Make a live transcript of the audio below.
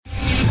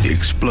the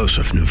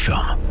explosive new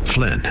film,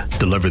 Flynn,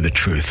 Deliver the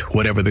Truth,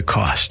 Whatever the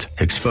Cost,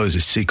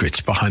 exposes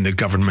secrets behind the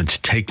government's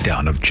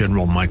takedown of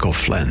General Michael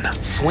Flynn.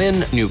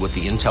 Flynn knew what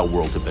the intel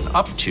world had been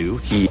up to.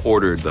 He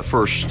ordered the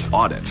first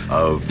audit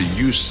of the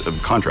use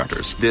of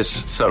contractors.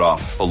 This set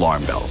off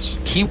alarm bells.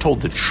 He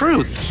told the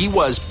truth. He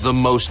was the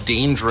most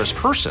dangerous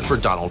person for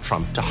Donald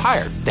Trump to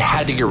hire. They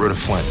had to get rid of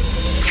Flynn.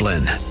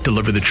 Flynn,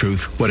 Deliver the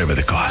Truth, Whatever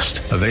the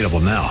Cost. Available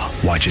now.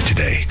 Watch it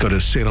today. Go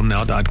to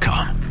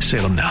salemnow.com.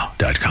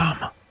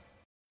 salemnow.com.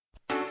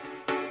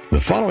 The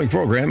following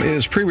program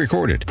is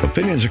pre-recorded.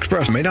 Opinions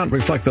expressed may not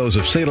reflect those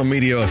of Salem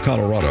Media of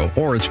Colorado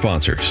or its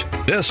sponsors.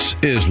 This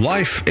is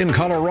Life in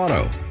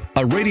Colorado,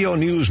 a radio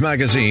news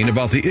magazine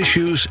about the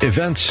issues,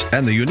 events,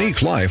 and the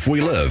unique life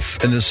we live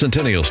in the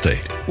Centennial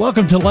State.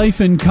 Welcome to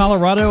Life in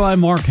Colorado. I'm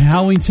Mark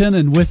Howington,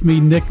 and with me,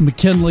 Nick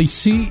McKinley,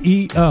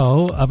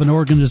 CEO of an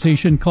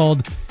organization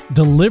called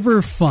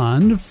Deliver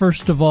Fund.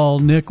 First of all,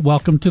 Nick,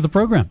 welcome to the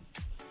program.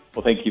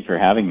 Well, thank you for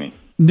having me.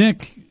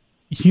 Nick,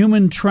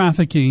 human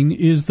trafficking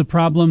is the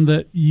problem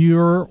that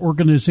your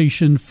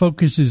organization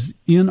focuses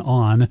in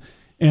on,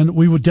 and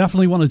we would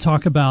definitely want to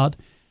talk about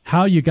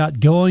how you got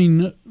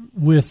going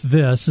with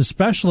this,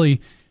 especially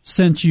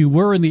since you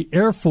were in the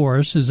Air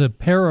Force as a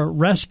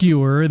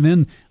para-rescuer, and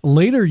then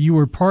later you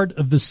were part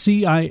of the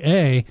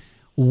CIA.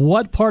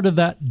 What part of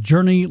that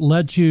journey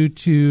led you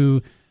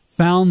to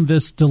found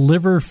this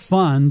Deliver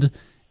Fund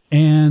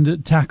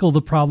and tackle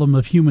the problem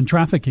of human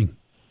trafficking?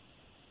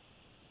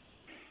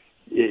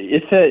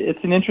 It's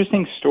an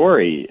interesting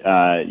story.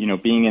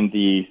 Being in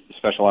the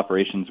special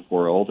operations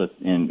world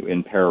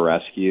in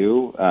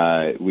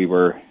pararescue,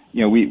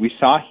 we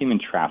saw human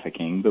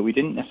trafficking, but we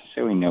didn't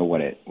necessarily know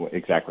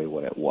exactly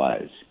what it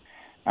was.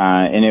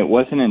 And it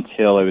wasn't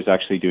until I was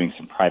actually doing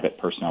some private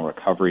personnel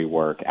recovery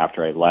work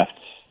after I left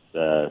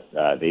the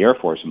Air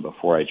Force and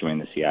before I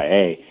joined the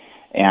CIA.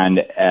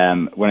 And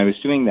when I was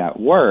doing that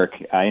work,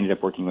 I ended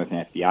up working with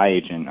an FBI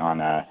agent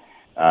on a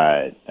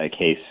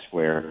case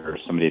where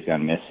somebody had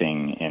gone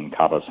missing in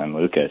Cabo San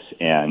Lucas,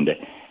 and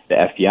the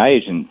FBI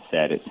agent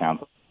said, "It sounds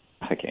like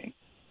trafficking."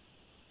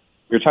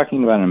 We were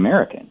talking about an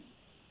American,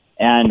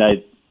 and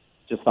I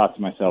just thought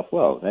to myself,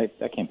 "Whoa,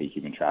 that can't be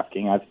human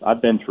trafficking."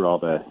 I've been through all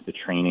the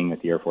training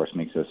that the Air Force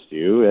makes us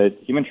do.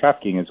 Human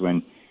trafficking is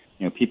when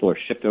people are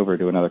shipped over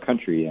to another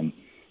country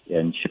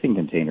in shipping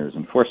containers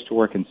and forced to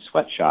work in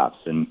sweatshops,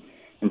 and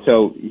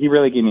so he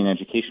really gave me an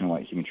education on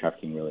what human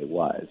trafficking really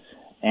was.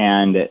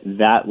 And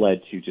that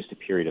led to just a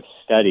period of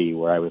study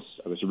where I was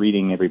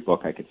reading every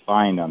book I could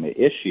find on the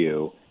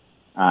issue,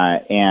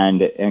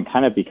 and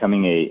kind of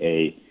becoming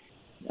a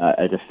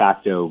de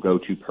facto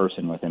go-to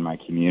person within my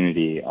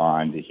community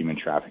on the human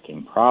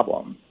trafficking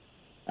problem.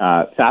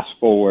 Fast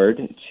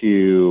forward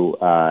to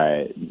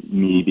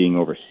me being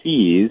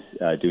overseas,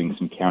 doing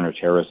some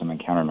counterterrorism and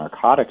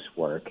counter-narcotics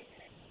work,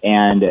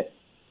 and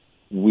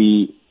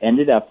we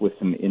ended up with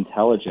some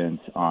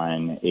intelligence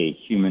on a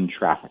human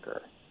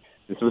trafficker.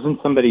 This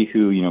wasn't somebody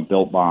who,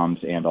 built bombs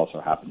and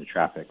also happened to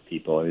traffic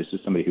people. This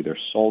was somebody who their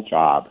sole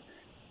job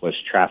was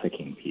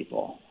trafficking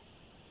people.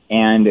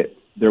 And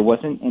there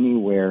wasn't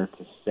anywhere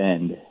to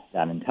send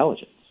that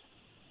intelligence.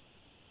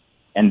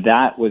 And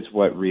that was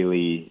what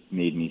really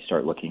made me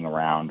start looking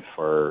around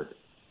for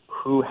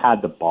who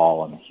had the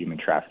ball on the human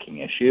trafficking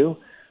issue,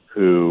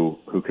 who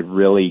could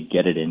really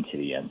get it into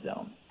the end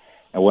zone.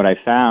 And what I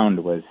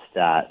found was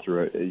that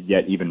through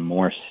yet even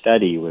more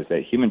study was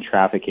that human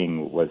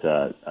trafficking was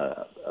a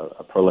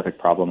prolific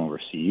problem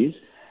overseas,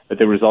 but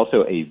there was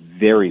also a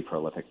very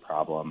prolific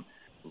problem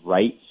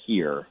right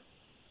here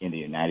in the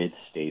United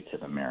States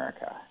of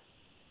America.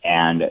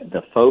 And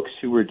the folks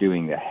who were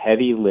doing the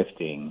heavy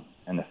lifting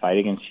and the fight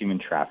against human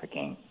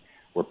trafficking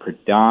were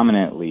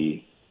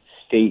predominantly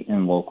state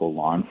and local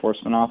law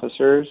enforcement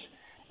officers.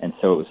 And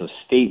so it was those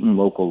state and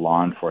local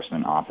law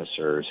enforcement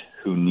officers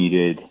who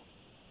needed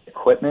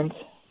equipment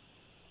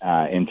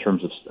in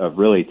terms of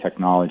really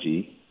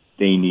technology.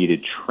 They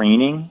needed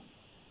training,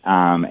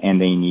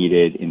 and they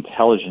needed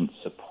intelligence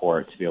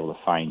support to be able to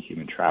find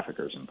human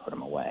traffickers and put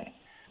them away.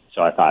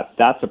 So I thought,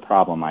 that's a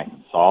problem I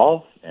can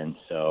solve, and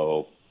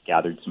so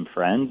gathered some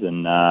friends,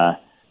 and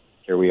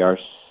here we are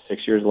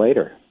 6 years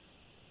later.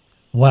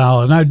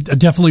 Wow, and I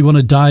definitely want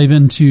to dive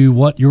into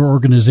what your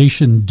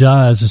organization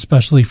does,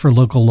 especially for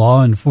local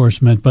law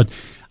enforcement, but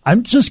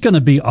I'm just going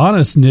to be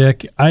honest,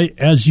 Nick.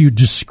 As you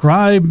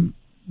describe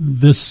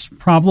this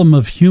problem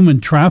of human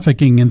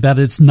trafficking, and that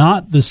it's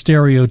not the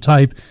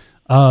stereotype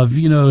of,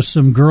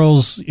 some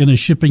girls in a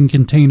shipping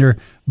container,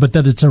 but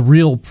that it's a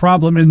real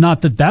problem, and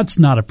not that that's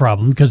not a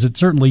problem, because it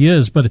certainly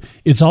is, but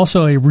it's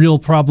also a real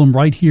problem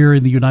right here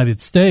in the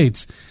United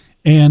States.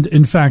 And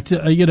in fact,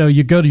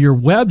 you go to your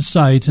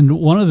website, and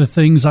one of the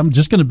things, I'm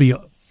just going to be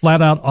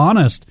flat out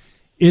honest,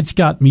 it's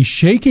got me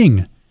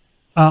shaking.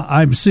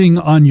 I'm seeing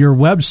on your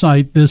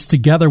website this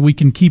Together We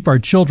Can Keep Our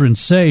Children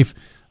Safe,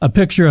 a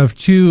picture of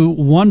two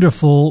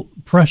wonderful,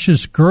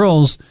 precious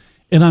girls,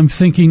 and I'm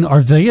thinking,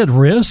 are they at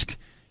risk?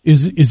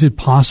 Is it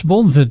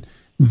possible that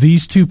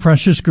these two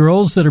precious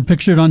girls that are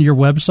pictured on your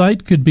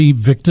website could be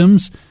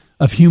victims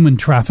of human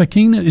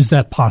trafficking? Is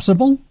that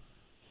possible?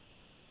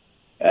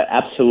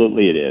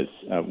 Absolutely, it is.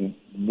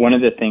 One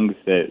of the things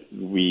that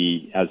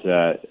we, as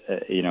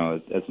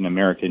an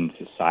American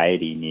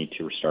society, need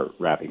to start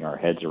wrapping our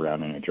heads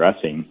around and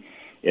addressing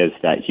is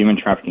that human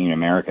trafficking in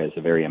America is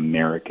a very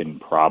American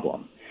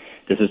problem.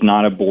 This is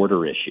not a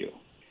border issue.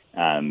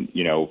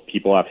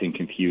 People often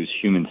confuse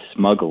human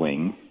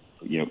smuggling,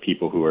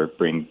 people who are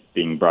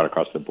being brought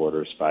across the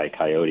borders by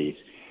coyotes,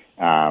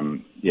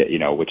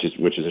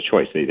 which is a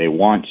choice. They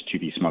want to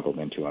be smuggled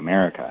into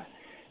America.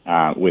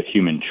 With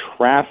human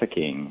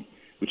trafficking,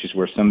 which is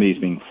where somebody is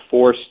being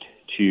forced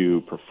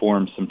to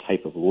perform some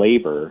type of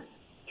labor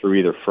through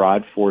either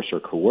fraud, force, or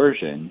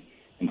coercion,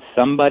 and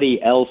somebody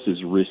else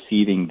is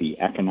receiving the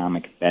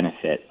economic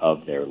benefit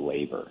of their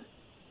labor.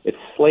 It's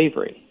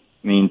slavery.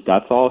 I mean,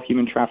 that's all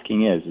human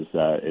trafficking is.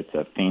 It's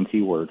a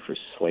fancy word for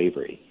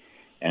slavery.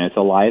 And it's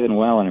alive and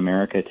well in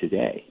America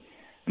today.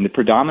 And the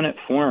predominant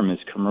form is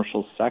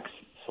commercial sex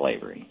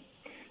slavery.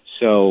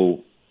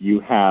 So you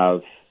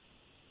have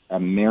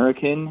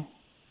American,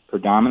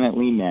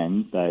 predominantly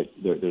men, but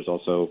there's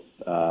also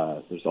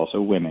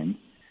women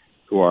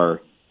who are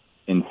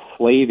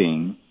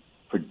enslaving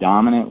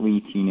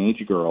predominantly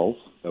teenage girls,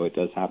 though it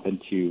does happen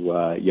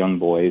to young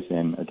boys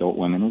and adult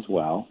women as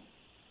well,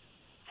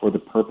 for the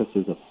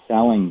purposes of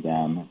selling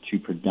them to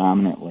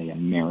predominantly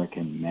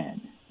American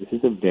men. This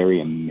is a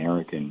very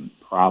American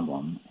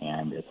problem,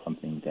 and it's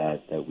something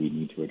that we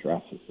need to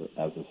address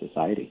as a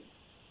society.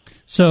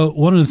 So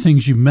one of the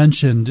things you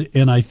mentioned,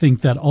 and I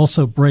think that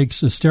also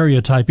breaks a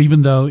stereotype,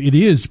 even though it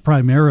is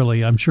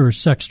primarily, I'm sure,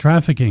 sex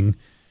trafficking,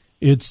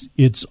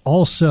 it's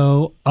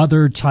also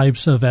other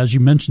types of, as you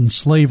mentioned,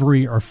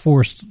 slavery or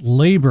forced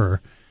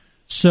labor.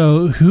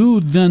 So who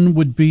then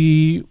would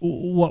be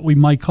what we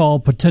might call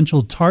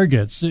potential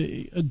targets?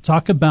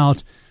 Talk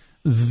about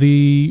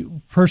the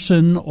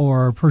person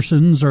or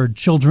persons or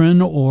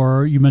children,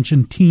 or you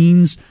mentioned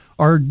teens,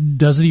 or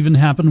does it even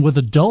happen with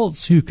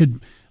adults who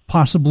could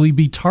possibly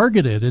be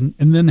targeted? And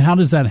then how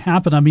does that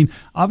happen? I mean,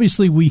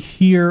 obviously we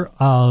hear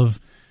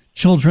of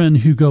children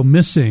who go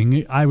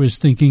missing. I was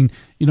thinking,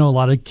 a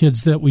lot of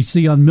kids that we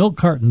see on milk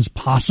cartons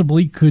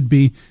possibly could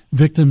be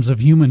victims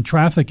of human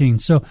trafficking.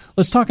 So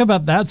let's talk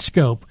about that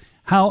scope.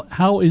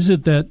 How is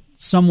it that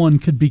someone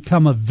could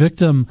become a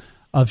victim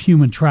of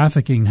human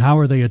trafficking? How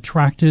are they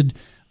attracted,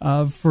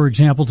 for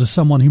example, to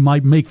someone who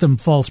might make them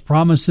false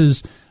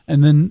promises?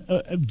 And then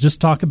just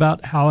talk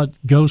about how it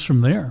goes from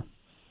there.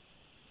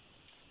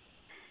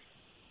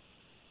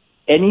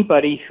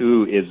 Anybody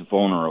who is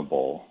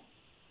vulnerable,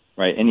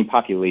 right? Any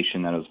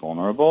population that is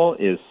vulnerable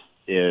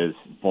is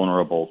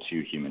vulnerable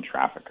to human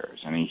traffickers.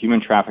 I mean,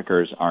 human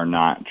traffickers are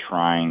not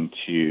trying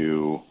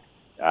to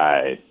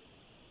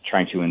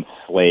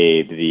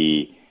enslave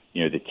the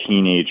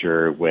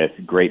teenager with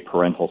great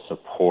parental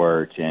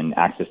support and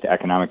access to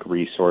economic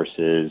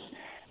resources,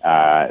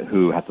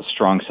 who has a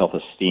strong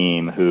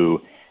self-esteem, who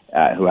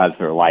has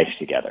their life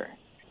together,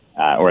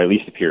 or at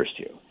least appears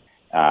to.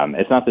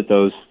 It's not that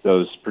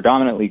those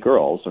predominantly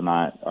girls are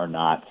not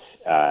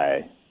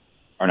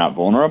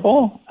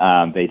vulnerable.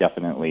 They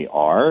definitely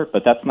are,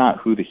 but that's not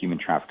who the human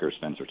trafficker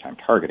spends their time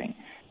targeting.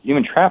 The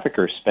human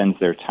trafficker spends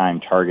their time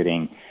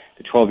targeting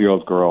the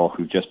 12-year-old girl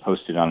who just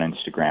posted on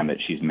Instagram that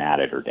she's mad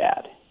at her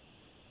dad.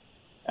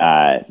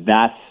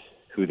 That's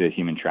who the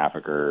human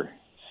trafficker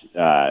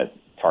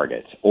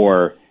targets,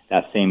 or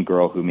that same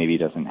girl who maybe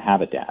doesn't have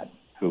a dad,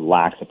 who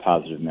lacks a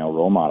positive male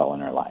role model in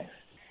her life,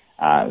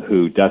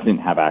 who doesn't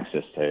have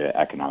access to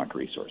economic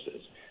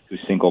resources, whose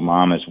single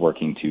mom is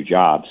working 2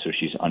 jobs, so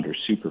she's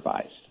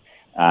under-supervised,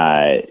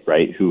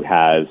 right, who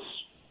has,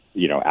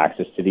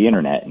 access to the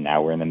internet, and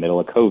now we're in the middle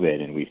of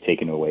COVID, and we've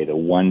taken away the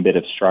one bit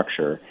of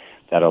structure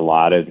that a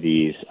lot of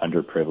these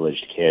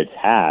underprivileged kids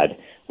had,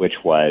 which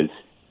was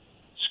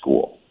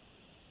school.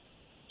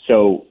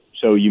 So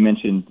you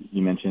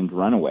mentioned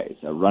runaways.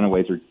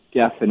 Runaways are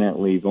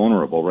definitely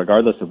vulnerable,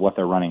 regardless of what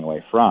they're running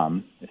away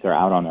from. If they're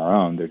out on their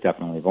own, they're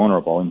definitely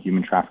vulnerable, and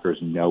human traffickers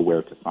know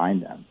where to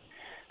find them.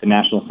 The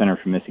National Center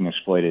for Missing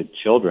Exploited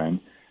Children,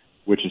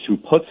 which is who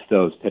puts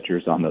those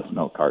pictures on those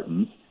milk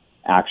cartons,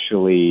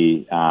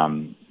 actually,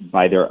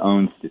 by their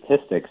own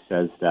statistics,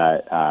 says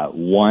that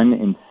 1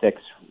 in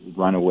 6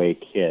 runaway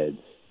kids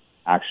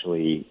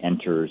actually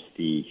enters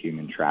the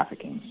human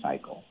trafficking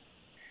cycle.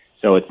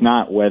 So it's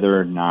not whether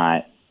or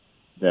not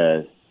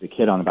the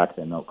kid on the back of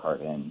the milk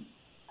carton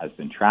has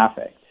been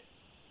trafficked.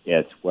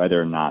 It's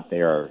whether or not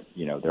they are,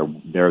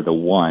 they're the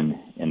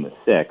 1 in the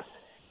 6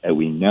 that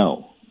we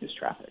know is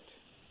trafficked.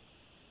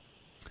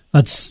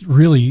 That's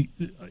really,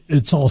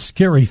 it's all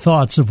scary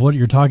thoughts of what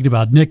you're talking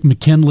about. Nick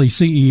McKinley,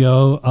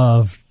 CEO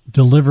of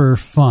Deliver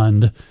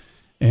Fund,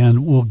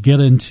 and we'll get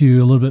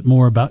into a little bit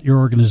more about your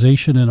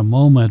organization in a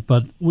moment,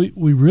 but we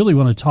really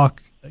want to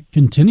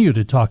continue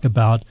to talk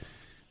about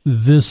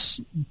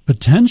this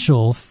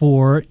potential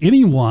for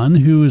anyone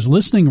who is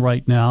listening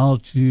right now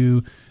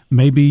to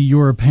maybe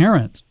you're a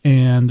parent.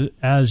 And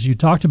as you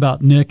talked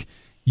about, Nick,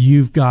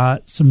 you've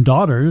got some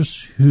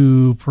daughters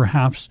who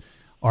perhaps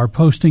are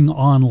posting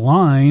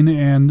online.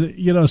 And,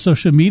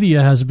 social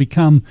media has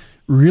become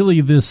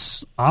really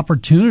this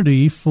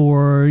opportunity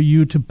for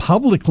you to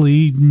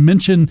publicly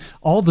mention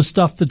all the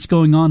stuff that's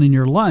going on in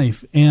your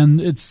life. And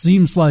it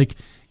seems like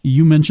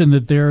you mentioned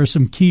that there are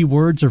some key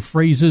words or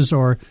phrases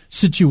or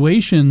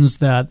situations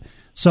that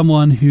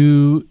someone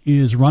who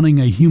is running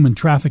a human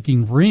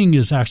trafficking ring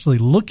is actually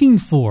looking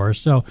for.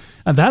 So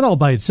that all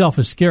by itself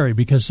is scary,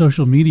 because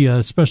social media,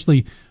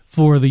 especially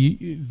for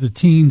the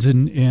teens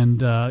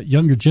and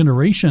younger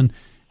generation,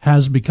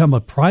 has become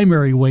a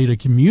primary way to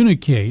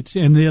communicate,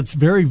 and it's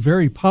very,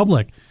 very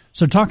public.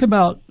 So talk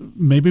about,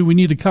 maybe we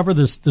need to cover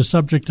the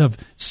subject of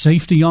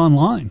safety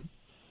online.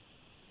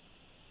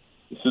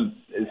 So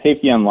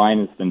safety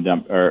online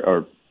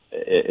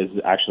is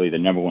actually the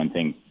number one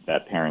thing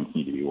that parents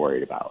need to be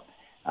worried about.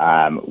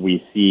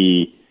 We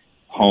see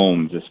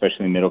homes,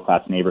 especially in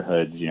middle-class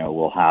neighborhoods,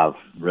 will have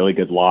really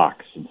good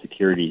locks and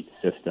security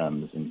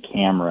systems and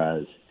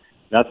cameras.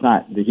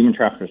 The human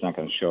trafficker is not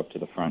going to show up to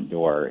the front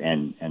door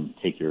and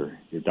take your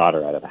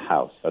daughter out of the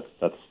house.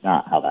 That's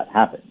not how that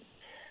happens.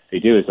 What they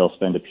do is they'll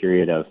spend a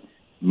period of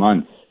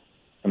months,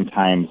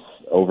 sometimes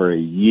over a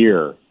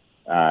year,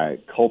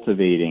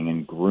 cultivating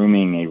and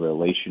grooming a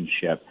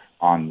relationship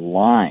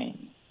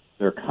online.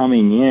 They're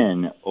coming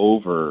in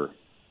over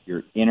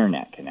your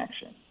internet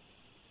connection.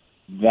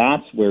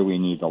 That's where we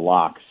need the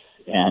locks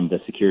and the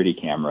security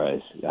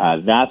cameras.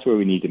 That's where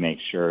we need to make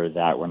sure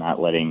that we're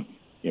not letting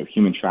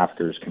human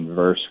traffickers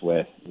converse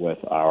with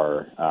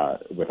our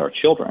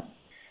children.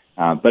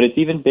 But it's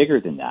even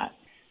bigger than that.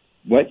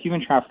 What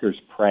human traffickers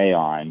prey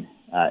on,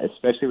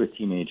 especially with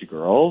teenage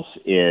girls,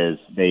 is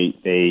they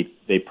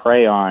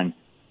prey on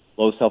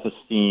low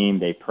self-esteem.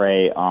 They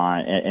prey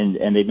on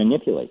and they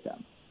manipulate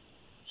them.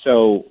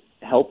 So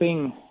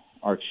helping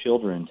our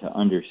children to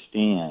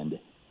understand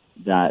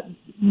that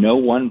no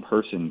one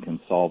person can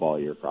solve all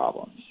your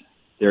problems.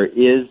 There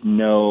is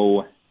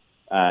no,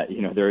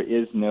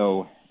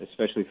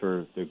 especially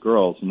for the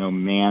girls, no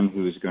man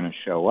who is going to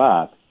show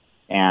up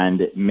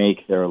and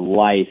make their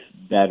life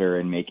better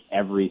and make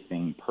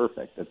everything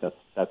perfect.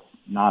 That's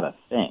not a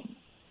thing.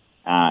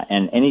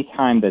 And any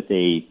time that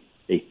they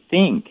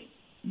think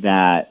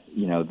that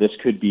this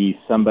could be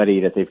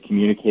somebody that they've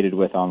communicated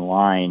with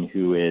online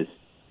who is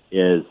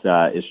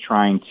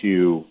trying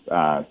to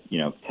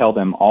tell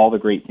them all the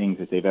great things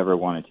that they've ever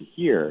wanted to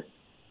hear,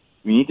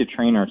 we need to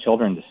train our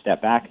children to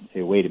step back and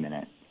say, wait a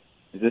minute,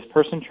 is this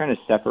person trying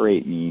to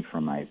separate me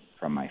from my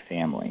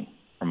family,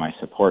 from my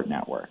support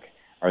network?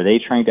 Are they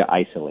trying to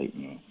isolate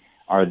me?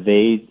 Are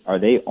they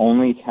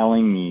only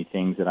telling me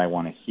things that I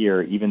want to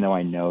hear, even though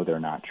I know they're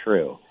not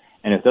true?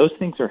 And if those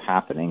things are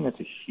happening,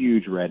 that's a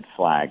huge red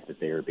flag that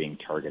they are being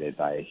targeted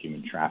by a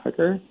human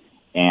trafficker,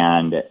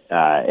 and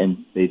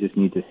they just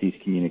need to cease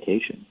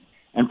communication.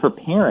 And for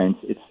parents,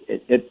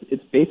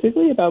 it's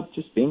basically about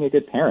just being a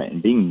good parent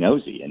and being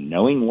nosy and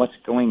knowing what's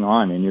going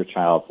on in your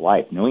child's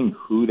life, knowing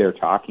who they're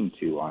talking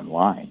to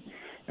online.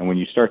 And when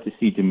you start to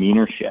see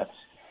demeanor shifts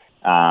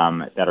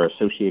that are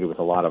associated with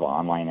a lot of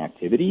online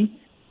activity,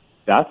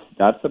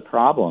 that's a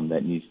problem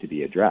that needs to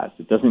be addressed.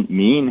 It doesn't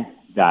mean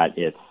that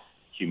it's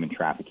human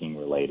trafficking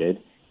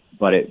related,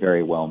 but it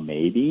very well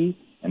may be.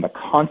 And the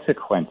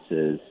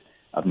consequences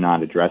of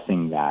not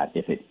addressing that,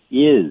 if it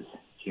is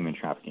human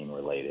trafficking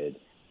related,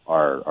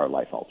 are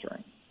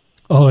life-altering.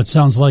 Oh, it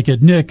sounds like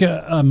it. Nick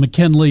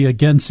McKinley,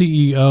 again,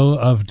 CEO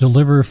of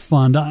Deliver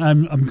Fund.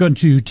 I'm going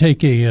to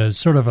take a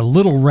sort of a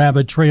little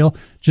rabbit trail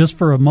just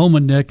for a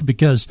moment, Nick,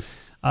 because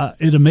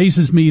it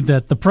amazes me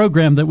that the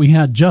program that we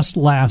had just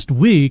last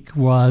week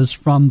was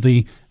from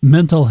the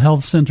Mental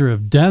Health Center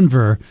of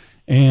Denver.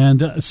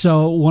 And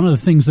so one of the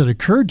things that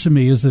occurred to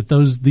me is that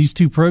these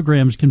two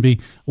programs can be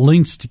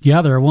linked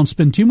together. I won't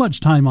spend too much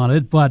time on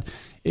it, but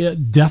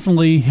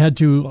definitely head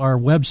to our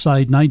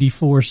website,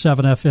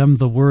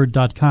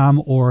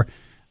 947fmtheword.com or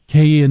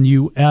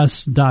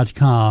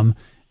knus.com,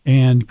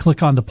 and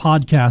click on the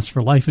podcast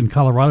for Life in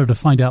Colorado to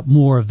find out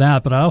more of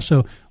that. But I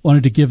also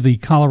wanted to give the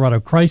Colorado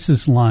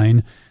Crisis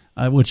Line,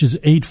 which is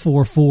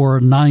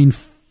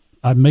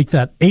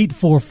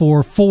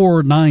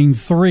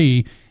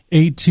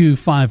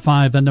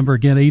 844-493-8255. That number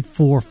again,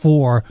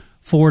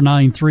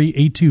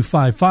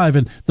 844-493-8255.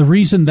 And the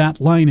reason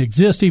that line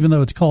exists, even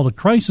though it's called a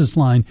crisis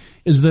line,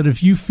 is that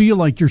if you feel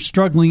like you're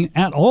struggling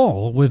at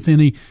all with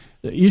any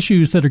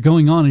issues that are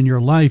going on in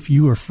your life,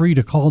 you are free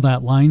to call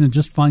that line and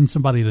just find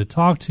somebody to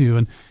talk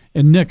to.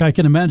 And Nick, I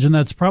can imagine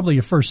that's probably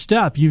a first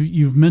step.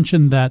 You've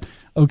mentioned that,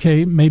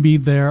 okay, maybe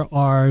there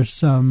are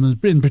some,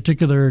 in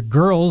particular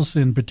girls,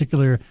 in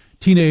particular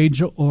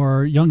teenage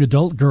or young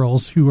adult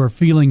girls who are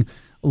feeling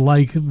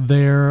like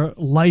their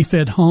life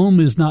at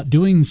home is not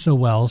doing so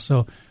well.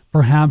 So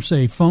perhaps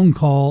a phone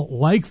call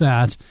like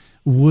that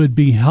would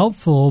be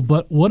helpful.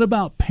 But what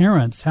about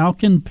parents? How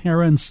can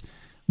parents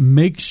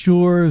make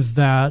sure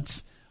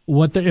that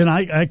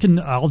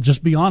I'll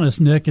just be honest,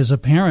 Nick, as a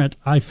parent,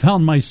 I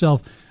found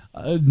myself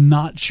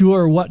not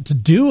sure what to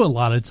do a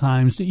lot of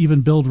times to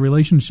even build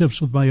relationships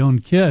with my own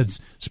kids,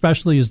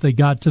 especially as they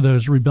got to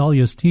those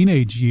rebellious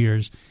teenage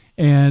years.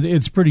 And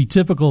it's pretty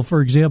typical,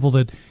 for example,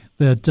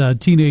 that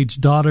teenage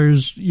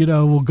daughters,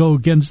 will go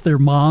against their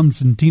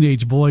moms and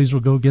teenage boys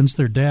will go against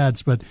their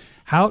dads. But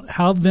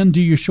how then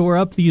do you shore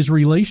up these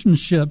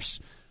relationships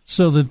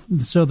so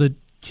that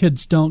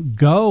kids don't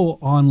go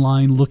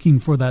online looking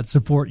for that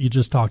support you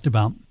just talked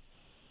about?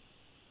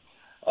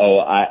 Oh,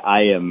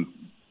 I am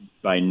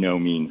by no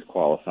means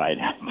qualified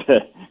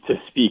to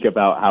speak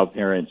about how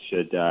parents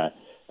should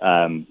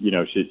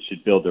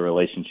build the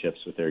relationships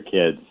with their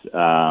kids.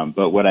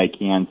 But what I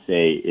can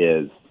say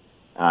is,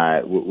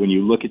 when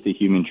you look at the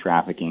human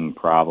trafficking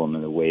problem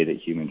and the way that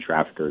human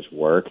traffickers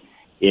work,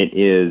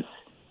 it's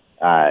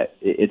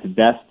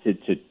best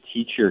to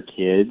teach your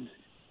kids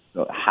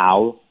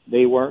how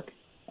they work.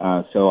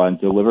 So on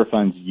Deliver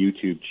Fund's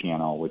YouTube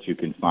channel, which you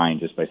can find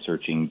just by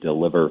searching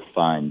Deliver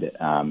Fund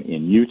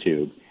in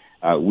YouTube,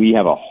 we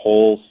have a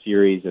whole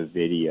series of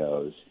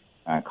videos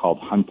called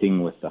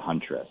Hunting with the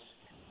Huntress.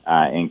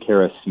 And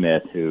Kara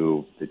Smith,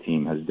 who the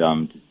team has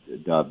dubbed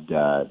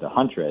the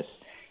Huntress,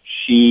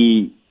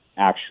 she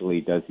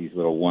actually does these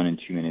little 1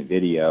 and 2 minute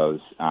videos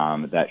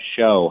that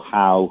show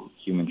how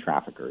human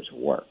traffickers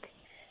work.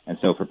 And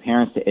so for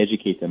parents to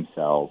educate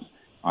themselves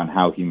on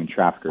how human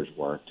traffickers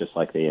work, just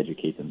like they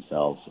educate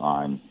themselves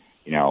on,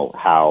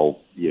 how,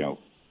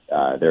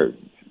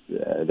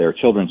 their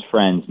children's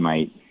friends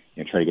might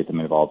try to get them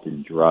involved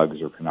in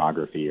drugs or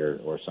pornography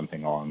or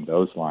something along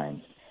those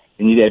lines.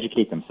 They need to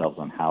educate themselves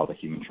on how the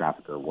human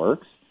trafficker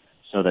works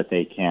so that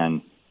they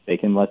can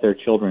let their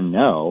children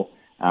know,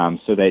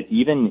 so that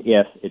even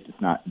if it's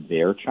not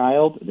their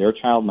child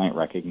might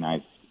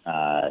recognize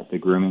the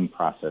grooming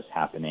process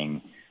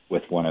happening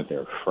with one of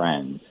their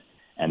friends,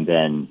 and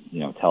then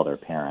tell their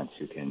parents,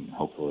 who can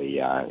hopefully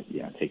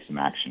take some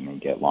action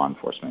and get law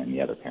enforcement and the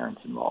other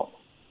parents involved.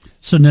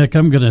 So, Nick,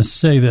 I'm going to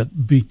say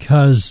that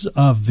because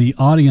of the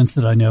audience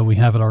that I know we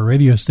have at our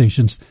radio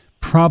stations,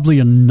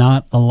 probably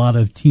not a lot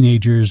of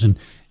teenagers and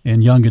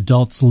young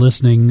adults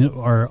listening.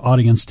 Our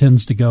audience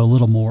tends to go a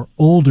little more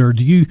older.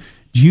 Do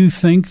you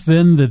think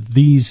then that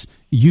these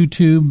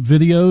YouTube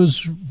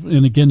videos,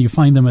 and again, you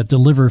find them at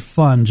Deliver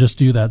Fund, just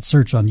do that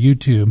search on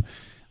YouTube,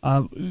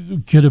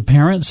 could a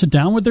parent sit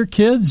down with their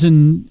kids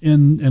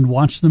and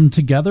watch them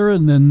together,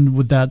 and then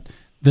would that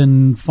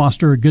then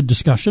foster a good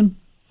discussion?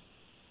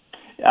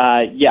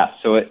 Yes.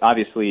 So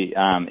obviously,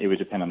 it would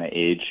depend on the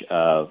age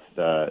of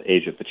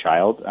the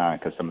child,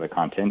 because some of the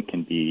content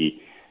can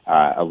be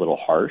a little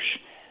harsh,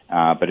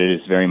 but it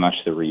is very much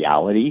the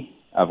reality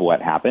of what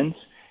happens.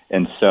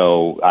 And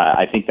so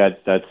I think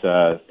that's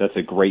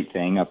a great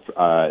thing.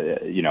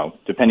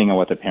 Depending on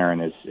what the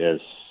parent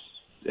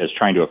is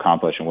trying to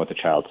accomplish and what the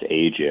child's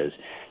age is.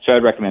 So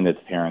I'd recommend that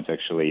the parents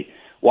actually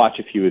watch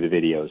a few of the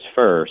videos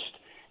first.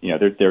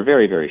 They're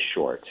very, very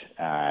short,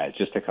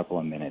 just a couple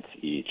of minutes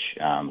each.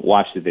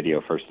 Watch the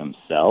video first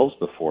themselves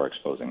before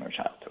exposing their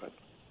child to it.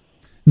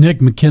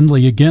 Nick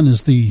McKinley, again,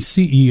 is the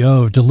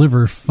CEO of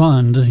Deliver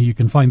Fund. You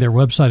can find their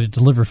website at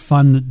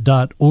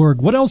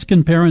deliverfund.org. What else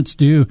can parents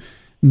do,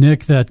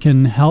 Nick, that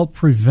can help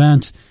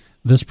prevent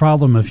this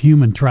problem of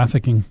human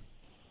trafficking?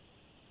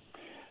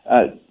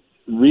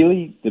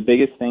 Really, the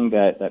biggest thing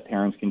that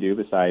parents can do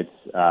besides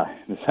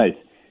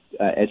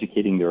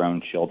educating their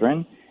own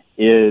children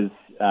is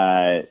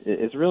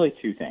really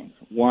two things.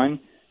 One,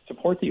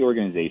 support the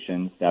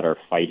organizations that are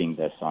fighting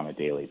this on a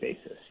daily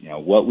basis.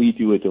 What we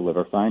do at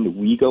Deliver Fund,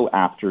 we go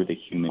after the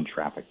human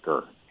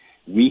trafficker.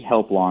 We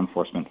help law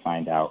enforcement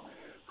find out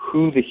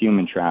who the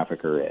human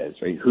trafficker is,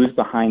 right? Who's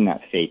behind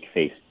that fake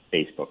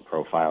Facebook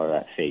profile or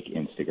that fake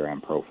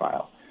Instagram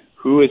profile?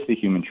 Who is the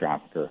human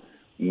trafficker?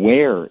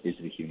 Where is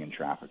the human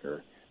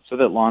trafficker? So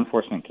that law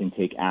enforcement can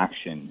take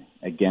action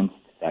against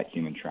that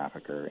human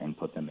trafficker and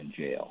put them in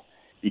jail.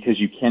 Because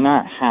you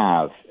cannot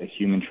have a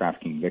human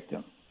trafficking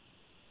victim.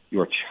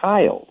 Your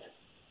child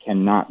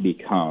cannot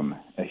become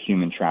a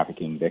human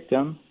trafficking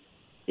victim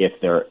if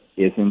there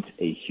isn't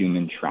a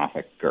human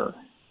trafficker.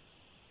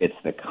 It's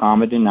the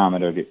common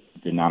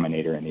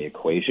denominator in the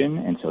equation,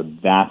 and so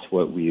that's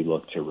what we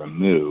look to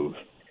remove.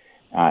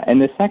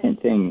 And the second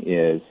thing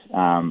is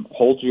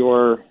hold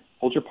your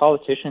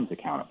politicians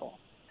accountable.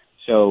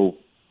 So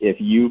if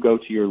you go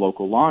to your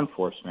local law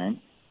enforcement,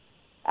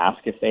 ask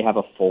if they have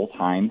a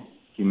full-time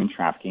human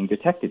trafficking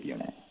detective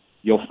unit.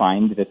 You'll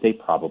find that they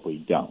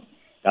probably don't.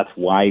 That's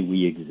why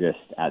we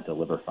exist at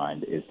Deliver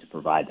Fund, is to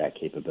provide that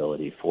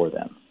capability for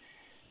them.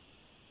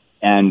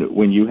 And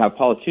when you have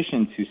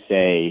politicians who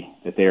say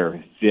that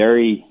they're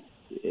very,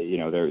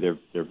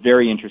 they're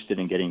very interested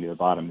in getting to the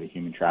bottom of the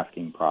human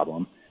trafficking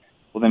problem,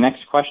 well, the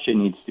next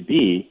question needs to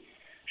be,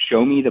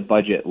 show me the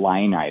budget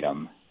line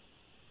item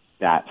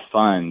that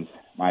funds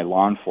my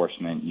law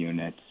enforcement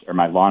units or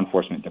my law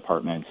enforcement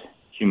department's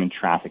human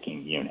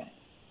trafficking unit.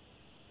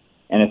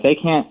 And if they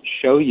can't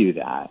show you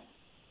that,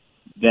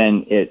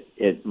 then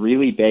it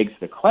really begs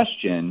the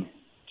question,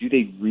 do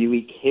they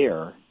really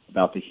care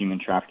about the human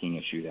trafficking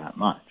issue that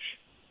much?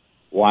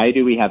 Why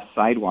do we have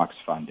sidewalks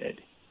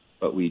funded,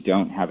 but we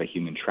don't have a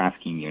human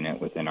trafficking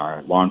unit within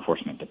our law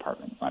enforcement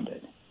department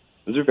funded?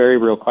 Those are very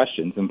real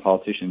questions, and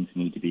politicians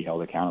need to be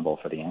held accountable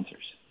for the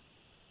answers.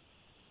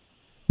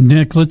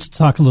 Nick, let's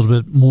talk a little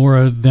bit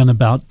more then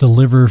about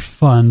Deliver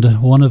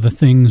Fund. One of the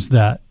things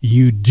that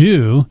you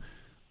do,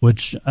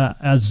 which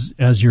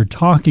as you're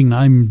talking,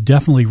 I'm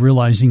definitely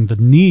realizing the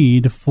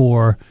need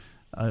for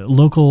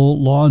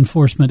local law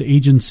enforcement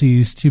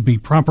agencies to be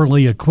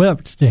properly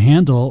equipped to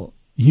handle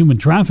human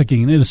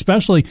trafficking, and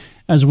especially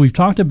as we've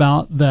talked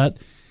about that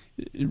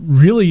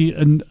really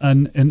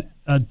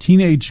a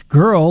teenage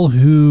girl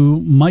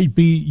who might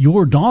be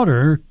your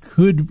daughter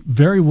could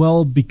very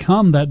well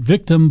become that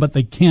victim, but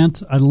they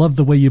can't, I love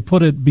the way you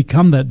put it,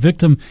 become that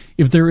victim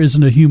if there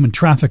isn't a human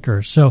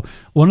trafficker. So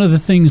one of the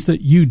things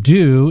that you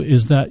do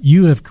is that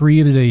you have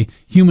created a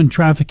human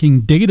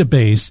trafficking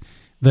database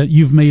that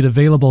you've made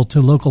available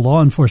to local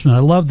law enforcement.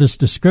 I love this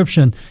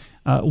description.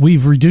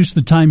 We've reduced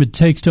the time it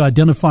takes to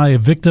identify a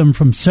victim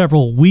from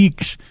several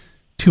weeks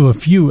to a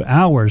few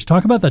hours.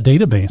 Talk about that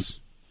database.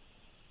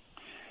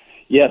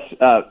 Yes.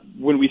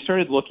 When we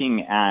started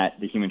looking at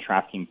the human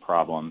trafficking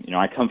problem,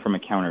 I come from a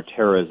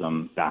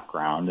counterterrorism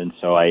background, and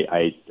so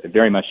I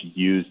very much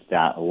used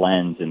that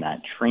lens and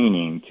that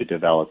training to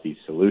develop these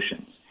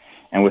solutions.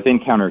 And within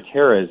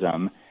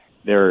counterterrorism,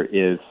 there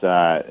is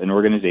an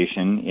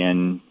organization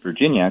in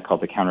Virginia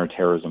called the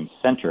Counterterrorism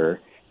Center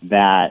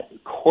that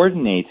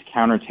coordinates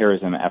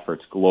counterterrorism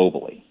efforts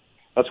globally.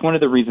 That's one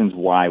of the reasons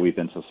why we've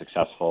been so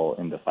successful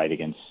in the fight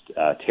against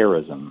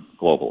terrorism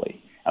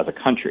globally as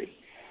a country.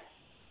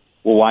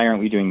 Well, why aren't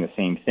we doing the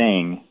same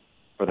thing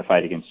for the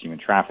fight against human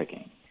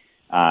trafficking?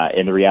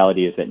 And the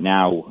reality is that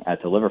now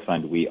at Deliver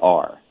Fund, we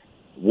are.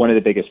 One of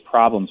the biggest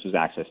problems was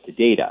access to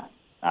data.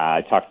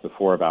 I talked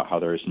before about how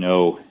there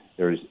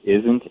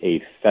isn't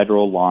a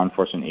federal law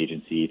enforcement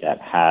agency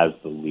that has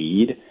the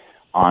lead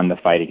on the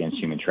fight against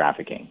human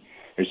trafficking.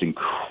 There's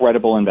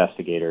incredible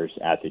investigators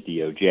at the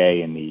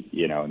DOJ and the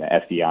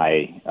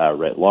FBI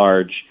writ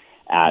large,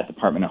 at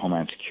Department of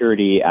Homeland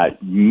Security,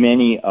 at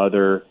many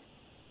other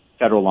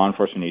federal law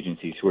enforcement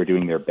agencies who are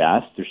doing their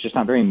best. There's just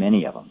not very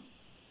many of them.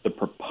 The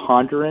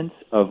preponderance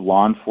of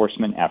law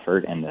enforcement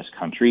effort in this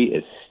country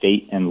is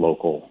state and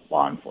local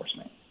law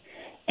enforcement,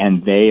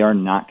 and they are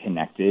not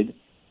connected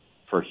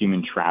for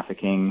human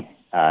trafficking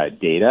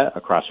data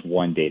across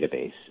one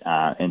database.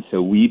 And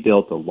so we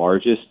built the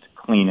largest,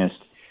 cleanest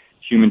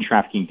human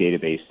trafficking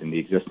database in the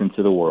existence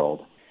of the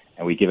world,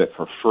 and we give it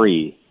for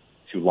free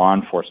to law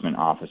enforcement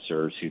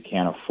officers who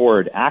can't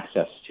afford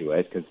access to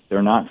it because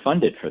they're not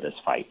funded for this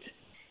fight.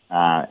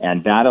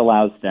 And that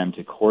allows them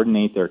to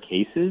coordinate their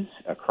cases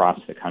across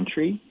the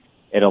country.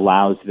 It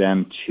allows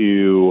them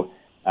to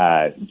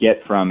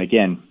get from,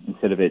 again,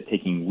 instead of it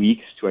taking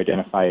weeks to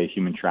identify a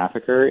human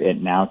trafficker,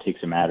 it now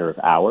takes a matter of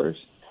hours.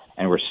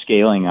 And we're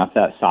scaling up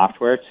that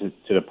software to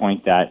the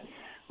point that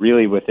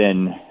really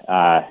within,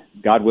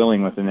 God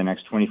willing, within the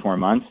next 24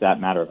 months, that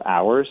matter of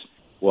hours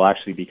will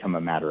actually become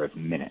a matter of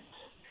minutes.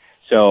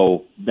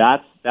 So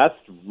that's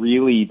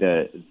really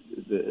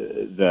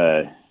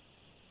the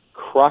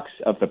crux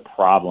of the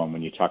problem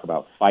when you talk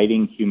about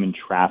fighting human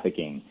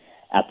trafficking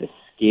at the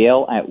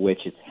scale at which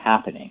it's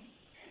happening.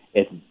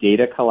 It's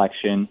data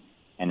collection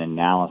and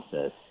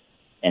analysis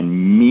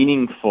and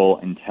meaningful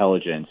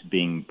intelligence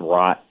being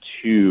brought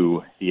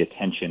to the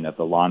attention of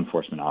the law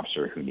enforcement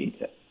officer who needs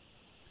it.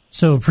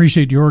 So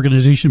appreciate your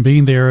organization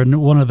being there.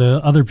 And one of the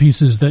other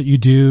pieces that you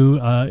do,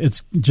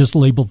 it's just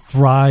labeled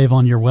Thrive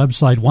on your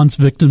website. Once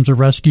victims are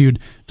rescued,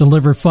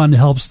 Deliver Fund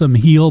helps them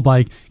heal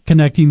by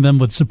connecting them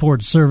with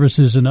support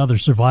services and other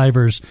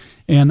survivors.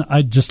 And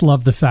I just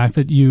love the fact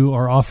that you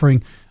are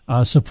offering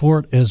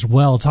support as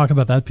well. Talk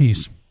about that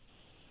piece.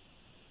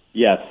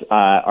 Yes,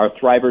 our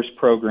Thrivers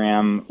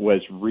program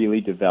was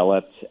really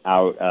developed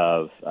out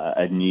of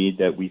a need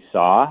that we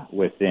saw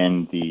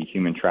within the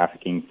human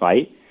trafficking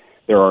fight.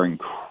 There are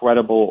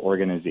incredible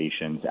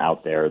organizations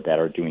out there that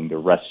are doing the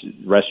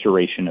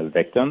restoration of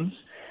victims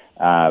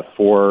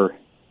for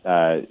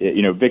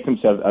victims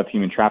of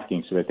human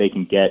trafficking, so that they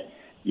can get,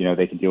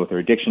 they can deal with their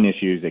addiction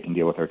issues, they can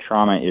deal with their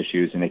trauma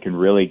issues, and they can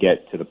really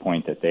get to the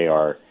point that they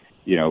are,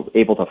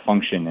 able to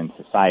function in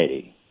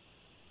society.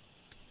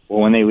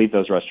 Well, when they leave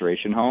those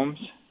restoration homes,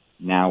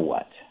 now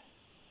what?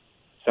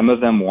 Some of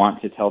them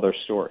want to tell their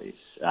stories.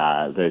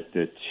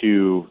 The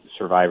two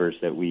survivors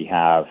that we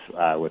have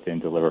within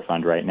Deliver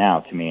Fund right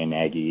now, Tamia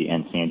Nagy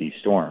and Sandy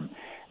Storm.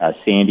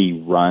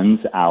 Sandy runs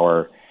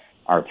our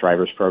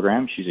Thrivers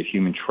program. She's a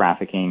human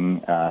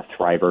trafficking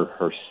thriver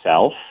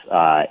herself,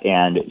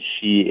 and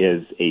she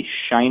is a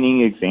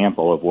shining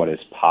example of what is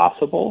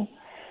possible.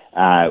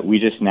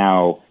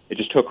 It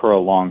just took her a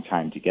long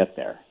time to get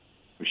there.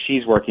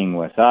 She's working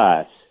with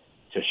us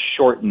to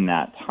shorten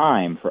that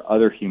time for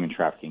other human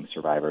trafficking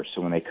survivors.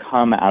 So when they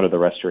come out of the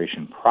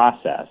restoration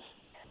process,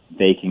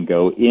 they can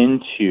go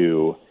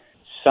into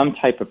some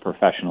type of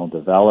professional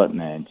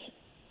development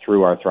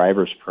through our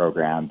Thrivers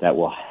program that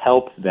will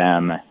help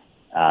them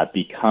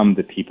become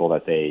the people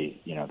that they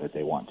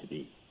want to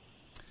be.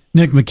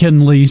 Nick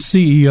McKinley,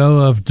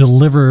 CEO of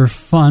Deliver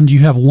Fund. You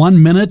have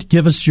 1 minute.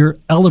 Give us your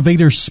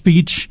elevator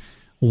speech.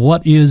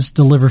 What is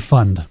Deliver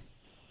Fund?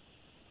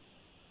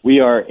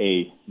 We are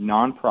a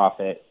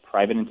nonprofit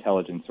private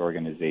intelligence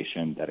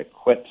organization that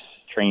equips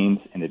trains,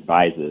 and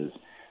advises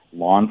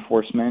law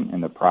enforcement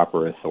and the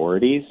proper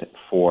authorities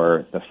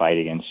for the fight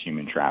against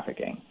human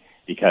trafficking.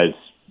 Because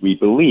we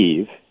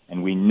believe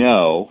and we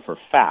know for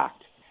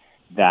fact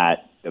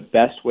that the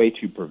best way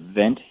to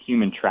prevent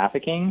human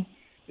trafficking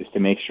is to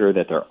make sure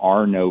that there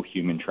are no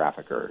human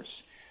traffickers.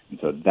 And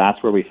so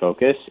that's where we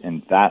focus,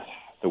 and that's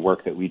the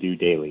work that we do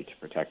daily to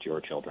protect your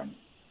children.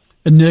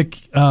 And Nick,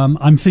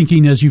 I'm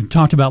thinking as you've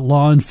talked about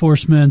law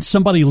enforcement,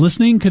 somebody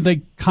listening, could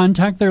they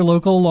contact their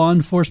local law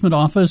enforcement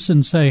office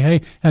and say,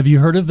 hey, have you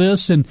heard of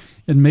this? And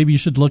maybe you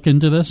should look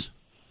into this?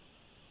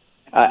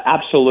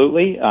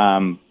 Absolutely.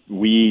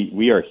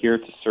 We are here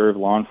to serve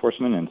law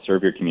enforcement and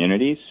serve your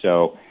communities.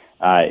 So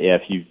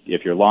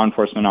if your law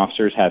enforcement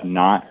officers have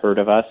not heard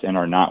of us and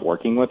are not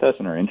working with us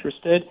and are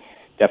interested,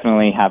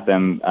 definitely have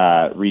them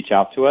reach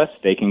out to us.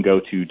 They can go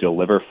to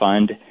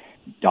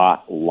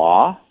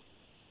deliverfund.law.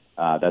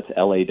 That's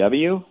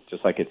LAW,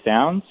 just like it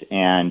sounds,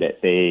 and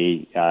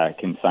they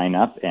can sign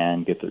up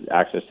and get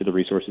access to the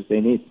resources they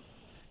need.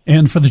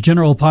 And for the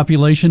general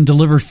population,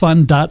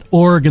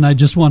 deliverfund.org. And I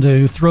just want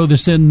to throw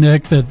this in,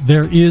 Nick, that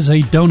there is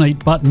a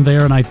donate button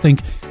there, and I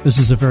think this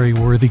is a very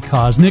worthy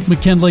cause. Nick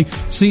McKinley,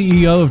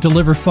 CEO of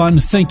Deliver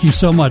Fund, thank you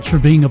so much for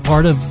being a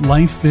part of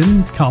Life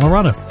in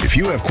Colorado. If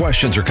you have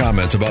questions or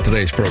comments about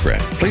today's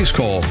program, please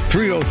call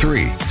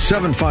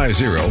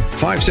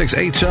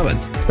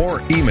 303-750-5687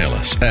 or email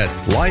us at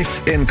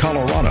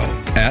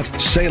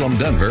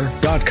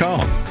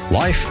lifeincolorado@salemdenver.com.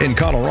 Life in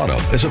Colorado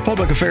is a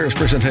public affairs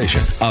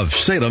presentation of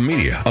Salem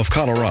Media of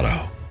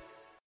Colorado.